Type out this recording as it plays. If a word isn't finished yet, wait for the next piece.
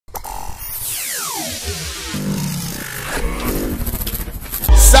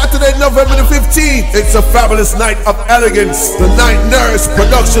Saturday, November the 15th. It's a fabulous night of elegance. The Night Nurse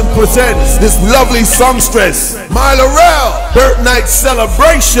production presents this lovely songstress, Mye Laurell, birth night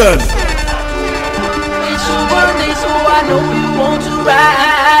celebration. It's your birthday, so I know you want to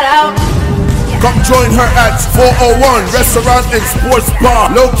ride out. Come join her at 401 Restaurant and Sports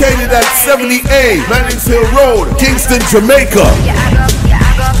Bar, located at 70A Mannings Hill Road, Kingston, Jamaica.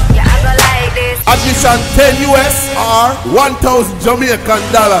 Admission $10 US or 1,000 Jamaican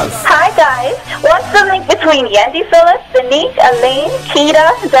dollars. Hi guys, what's the link between Yandy Phillips, Danique, Elaine,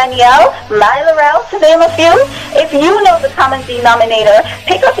 Keita, Danielle, Mye Laurell, to name a few? If you know the common denominator,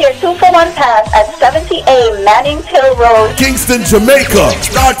 pick up your 2-for-1 pass at 70A Mannings Hill Road, Kingston, Jamaica,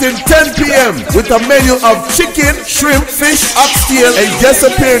 starting 10 p.m. with a menu of chicken, shrimp, fish, oxtail, and guest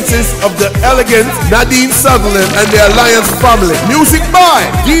appearances of the elegant Nadine Sutherland and the Alliance family. Music by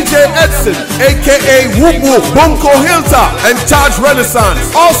DJ Edson, aka Whoop Whoop, Bunko Hilta, and Taj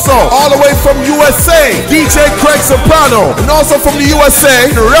Renaissance. Also, all the way from USA, DJ Craig Soprano, and also from the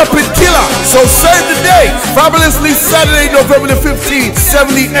USA, the Rapid Killer. So save the date, fabulously Saturday, November the 15th,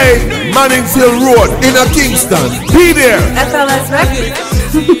 78 Mannings Hill Road in Kingston. Be there. FLS Records.